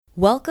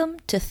Welcome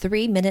to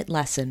 3-Minute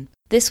Lesson.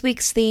 This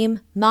week's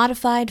theme,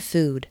 modified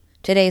food.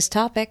 Today's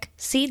topic,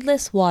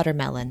 seedless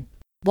watermelon.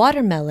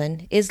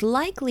 Watermelon is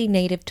likely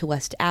native to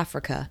West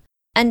Africa,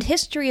 and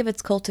history of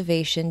its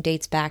cultivation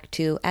dates back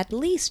to at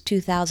least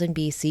 2000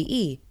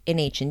 BCE in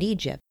ancient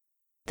Egypt.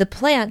 The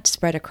plant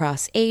spread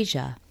across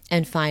Asia,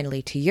 and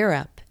finally to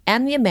Europe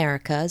and the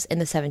Americas in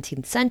the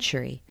 17th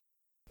century.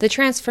 The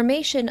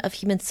transformation of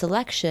human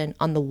selection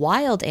on the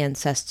wild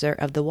ancestor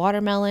of the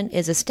watermelon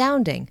is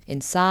astounding in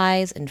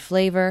size and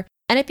flavor,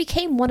 and it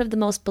became one of the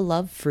most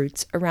beloved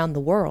fruits around the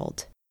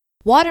world.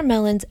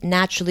 Watermelons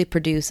naturally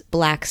produce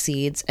black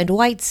seeds and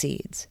white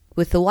seeds,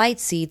 with the white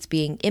seeds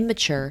being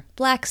immature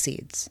black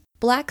seeds.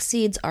 Black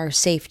seeds are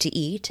safe to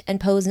eat and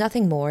pose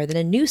nothing more than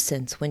a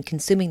nuisance when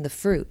consuming the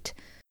fruit.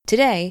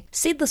 Today,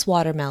 seedless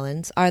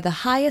watermelons are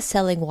the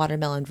highest-selling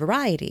watermelon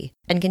variety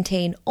and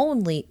contain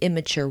only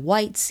immature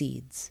white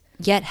seeds.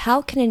 Yet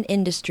how can an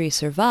industry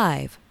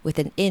survive with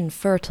an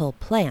infertile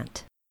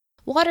plant?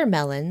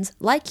 Watermelons,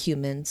 like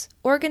humans,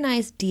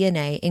 organize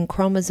DNA in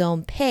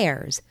chromosome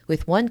pairs,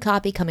 with one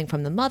copy coming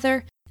from the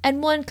mother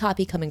and one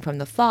copy coming from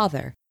the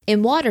father.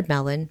 In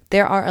watermelon,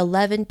 there are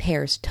 11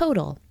 pairs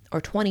total, or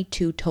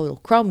 22 total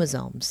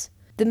chromosomes.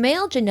 The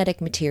male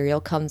genetic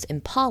material comes in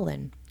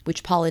pollen,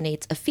 which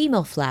pollinates a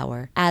female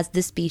flower, as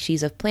this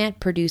species of plant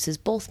produces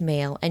both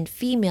male and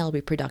female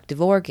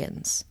reproductive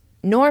organs.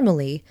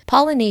 Normally,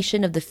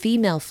 pollination of the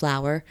female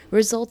flower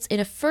results in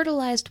a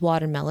fertilized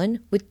watermelon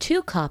with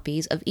 2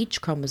 copies of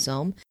each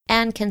chromosome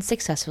and can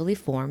successfully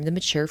form the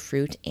mature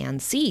fruit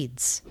and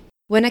seeds.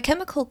 When a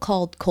chemical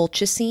called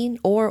colchicine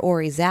or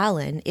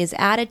oryzalin is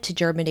added to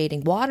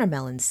germinating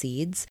watermelon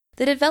seeds,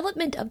 the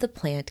development of the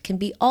plant can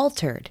be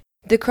altered.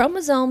 The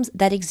chromosomes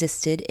that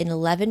existed in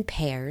 11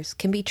 pairs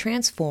can be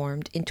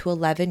transformed into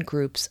 11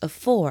 groups of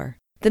 4.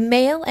 The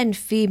male and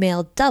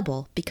female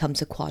double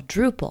becomes a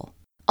quadruple.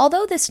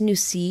 Although this new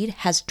seed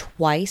has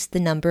twice the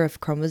number of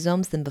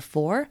chromosomes than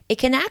before, it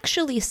can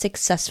actually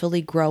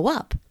successfully grow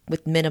up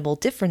with minimal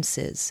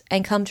differences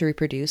and come to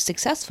reproduce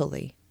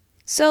successfully.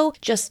 So,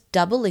 just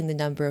doubling the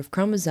number of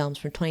chromosomes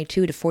from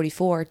 22 to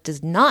 44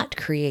 does not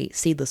create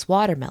seedless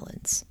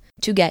watermelons.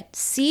 To get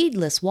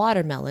seedless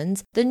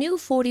watermelons, the new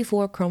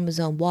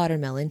 44-chromosome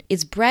watermelon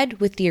is bred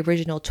with the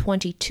original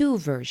 22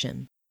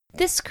 version.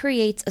 This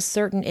creates a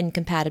certain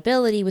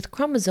incompatibility with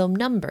chromosome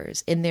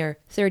numbers in their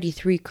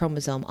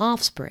 33-chromosome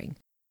offspring.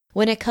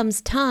 When it comes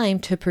time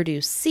to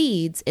produce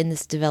seeds in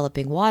this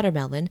developing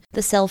watermelon,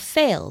 the cell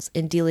fails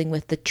in dealing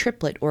with the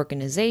triplet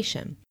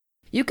organization.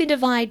 You can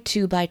divide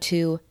 2 by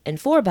 2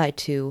 and 4 by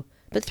 2,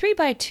 but 3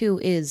 by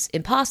 2 is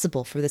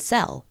impossible for the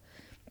cell.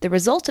 The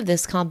result of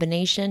this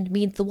combination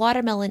means the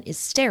watermelon is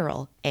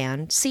sterile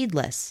and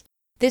seedless.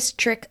 This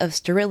trick of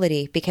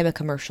sterility became a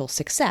commercial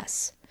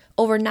success.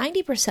 Over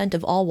 90%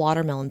 of all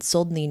watermelons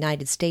sold in the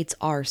United States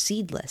are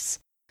seedless.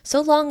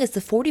 So long as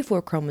the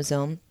 44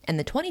 chromosome and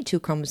the 22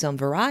 chromosome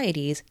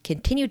varieties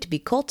continue to be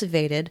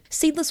cultivated,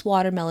 seedless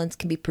watermelons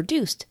can be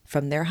produced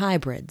from their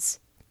hybrids.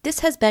 This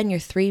has been your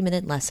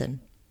 3-minute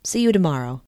lesson. See you tomorrow.